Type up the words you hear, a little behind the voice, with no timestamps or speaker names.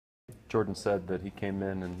Jordan said that he came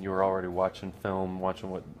in and you were already watching film, watching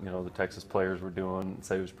what the Texas players were doing. And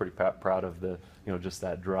said he was pretty proud of the just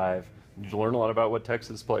that drive. Did you learn a lot about what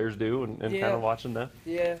Texas players do and Yeah, kind of watching them?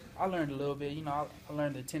 yeah, I learned a little bit. I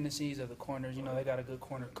learned the tendencies of the corners. They got a good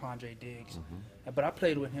corner, Condre Diggs. But I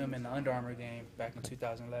played with him in the Under Armour game back in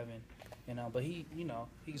 2011. But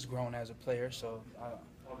he's grown as a player, so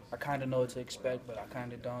I kind of know what to expect, but I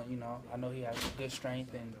kind of don't. I know he has good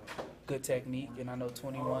strength and good technique, and I know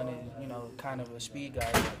 21 is kind of a speed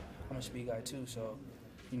guy. I'm a speed guy too, so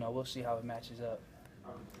we'll see how it matches up.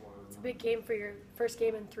 It's a big game for your first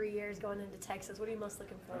game in 3 years going into Texas. What are you most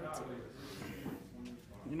looking forward to?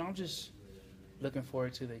 I'm just looking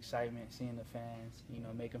forward to the excitement, seeing the fans,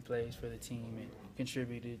 making plays for the team and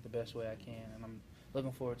contributing the best way I can. And I'm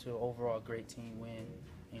looking forward to an overall great team win.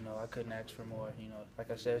 I couldn't ask for more. Like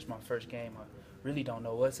I said, it's my first game. I really don't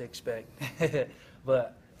know what to expect.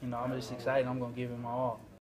 But, I'm just excited. I'm going to give it my all.